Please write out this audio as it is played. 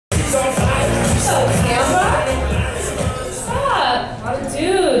So, Tampa?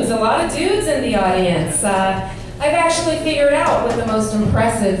 A lot of dudes in the audience. I've actually figured out what the most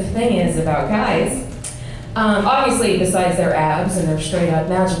impressive thing is about guys. Obviously, besides their abs and their straight-up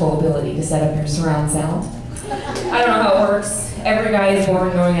magical ability to set up your surround sound. I don't know how it works. Every guy is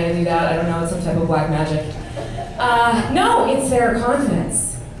born knowing how to do that. I don't know, it's some type of black magic. No, it's their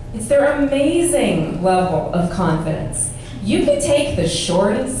confidence. It's their amazing level of confidence. You could take the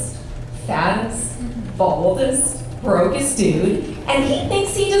shortest, fattest, baldest, brokest dude, and he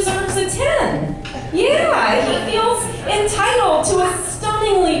thinks he deserves a 10. Yeah, he feels entitled to a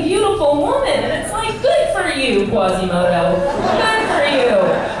stunningly beautiful woman, and it's like, good for you, Quasimodo. Good for you.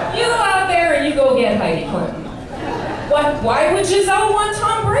 You go out there and you go get Heidi Clinton. Why would Giselle want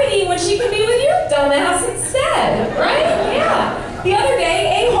Tom Brady when she could be with your dumbass instead, right? Yeah. The other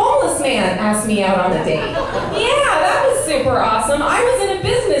day, a homeless man asked me out on a date. Yeah, that was super awesome. I was in a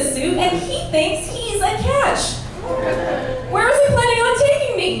business suit, and he thinks he's a catch. Where is he planning on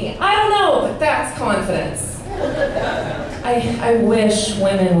taking me? I don't know, but that's confidence. I wish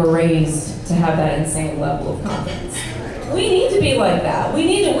women were raised to have that insane level of confidence. We need to be like that.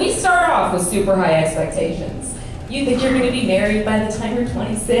 We start off with super high expectations. You think you're going to be married by the time you're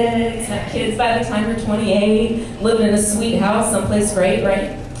 26, have kids by the time you're 28, living in a sweet house someplace great,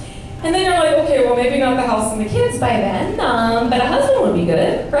 right? And then you're like, okay, well maybe not the house and the kids by then, but a husband would be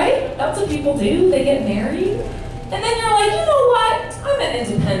good, right? That's what people do, they get married. And then you're like, you know what? I'm an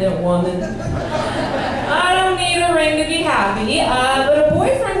independent woman. I don't need a ring to be happy, but a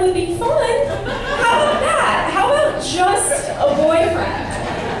boyfriend would be fun. How about that? How about just a boyfriend?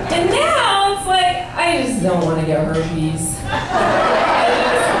 And now it's like, I just don't want to get herpes. Hey,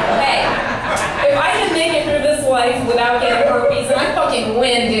 if I can make it through this life without getting herpes, then I fucking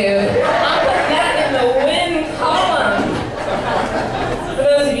win, dude. I'm putting that in the win column. For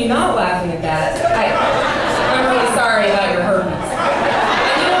those of you not laughing at that, I'm really sorry about your herpes.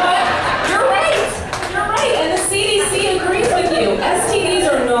 And you know what? You're right. You're right. And the CDC agrees with you. STDs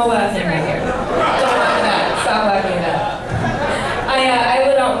are no laughing right here. Don't laugh at that. Stop laughing at that. I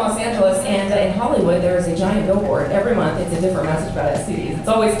live out in Los Angeles, and in Hollywood there is a giant billboard. Every month it's a different message about STDs. It's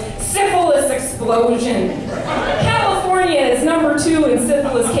always syphilis explosion. California is #2 in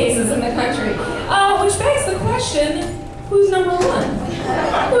syphilis cases in the country. Which begs the question, who's #1?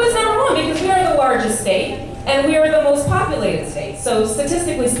 Who is #1? Because we are the largest state, and we are the most populated state. So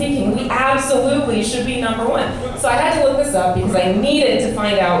statistically speaking, we absolutely should be #1. So I had to look this up because I needed to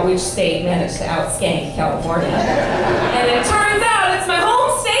find out which state managed to outskank California. And it turns out it's my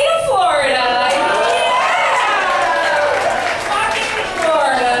home state of Florida. Yeah! Fucking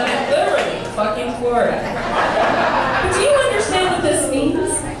Florida. Literally, fucking Florida. But do you understand what this means?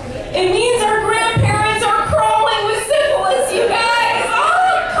 It means our grandparents are crawling with syphilis, you guys!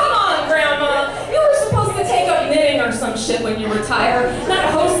 Oh, come on, Grandma. You were supposed to take up knitting or some shit when you retire,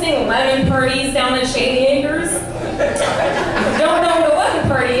 not hosting lemon parties down in Shady Acres. If you don't know what a lemon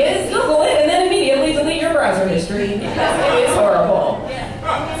party is, Google it and then immediately delete your browser history because it is horrible.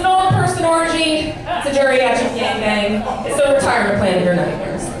 It's an all-person orgy, it's a geriatric gangbang, it's the retirement plan of your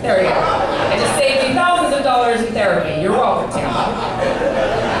nightmares. There you go. I just saved you thousands of dollars in therapy. You're welcome, Tampa.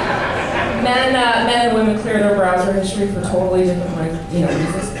 Men and women clear their browser history for totally different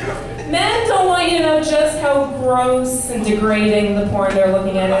reasons. Men don't want you to know just how gross and degrading the porn they're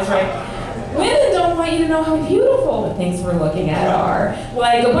looking at is, right? Women don't want you to know how beautiful the things we're looking at are.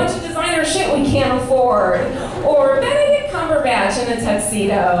 Like a bunch of designer shit we can't afford. Or Benedict Cumberbatch in a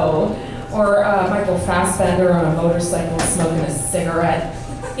tuxedo. Or Michael Fassbender on a motorcycle smoking a cigarette.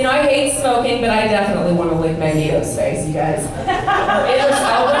 You know, I hate smoking, but I definitely want to lick Magneto's face, you guys. Or Idris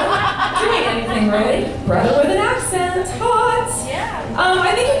Elba, doing anything really. Brother with an accent, hot. Yeah.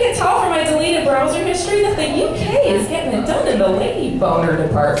 I think you can tell from my deleted browser history that the UK is getting it done in the lady boner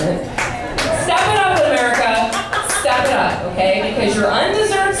department. Step it up, America. Step it up, okay? Because your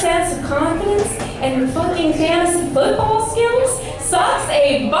undeserved sense of confidence and your fucking fantasy football skills sucks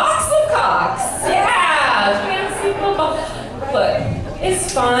a box of cocks. Yeah, fantasy football. Look.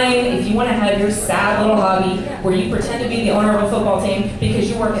 It's fine if you want to have your sad little hobby where you pretend to be the owner of a football team because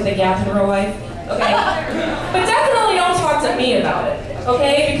you work at the Gap in real life, okay? But definitely don't talk to me about it,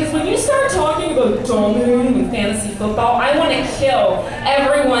 okay? Because when you start talking about dominating in fantasy football, I want to kill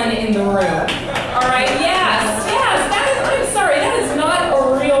everyone in the room, all right? Yes, I'm sorry, that is not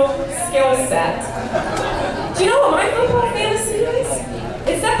a real skill set. Do you know what my football fantasy is?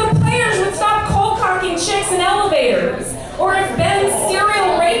 It's that the players would stop cold-cocking chicks in elevators. Or if Ben's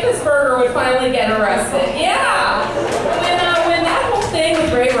serial rapist burger would finally get arrested. Yeah! When that whole thing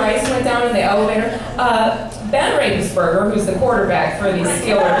with Ray Rice went down in the elevator, Ben Rapersberger, who's the quarterback for these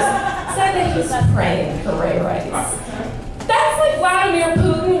Steelers, said that he's praying for Ray Rice. That's like Vladimir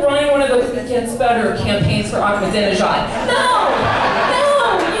Putin running one of those It Gets Better campaigns for Ahmadinejad. No!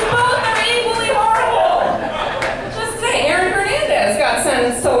 You both are equally horrible! Just today, Aaron Hernandez got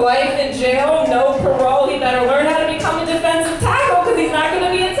sentenced to life in jail, no parole. He better learn how to become a defensive tackle because he's not going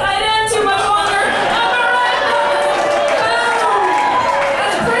to be a tight end too much longer. Am I right? Boom!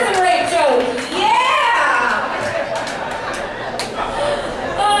 That's a prison rape joke. Yeah!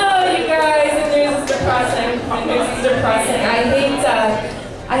 Oh, you guys, the news is depressing.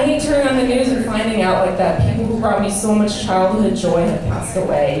 I hate turning on the news and finding out like that people who brought me so much childhood joy have passed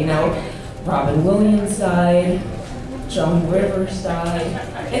away. You know, Robin Williams died, Joan Rivers died,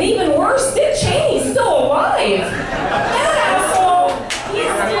 and even worse, Dick Cheney's still alive. That asshole,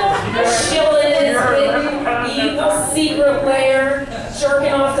 he's still chilling in his hidden evil secret lair,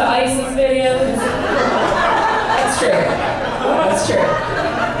 jerking off to ISIS videos. That's true.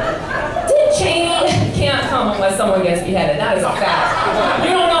 Dick Cheney can't come unless someone gets beheaded. That is a fact.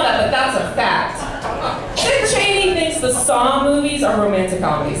 You don't know that, but that's a fact. Dick Cheney thinks the Saw movies are romantic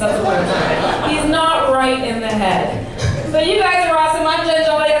comedies. That's what I'm saying. He's not right in the head. But you guys are awesome. I'm Jen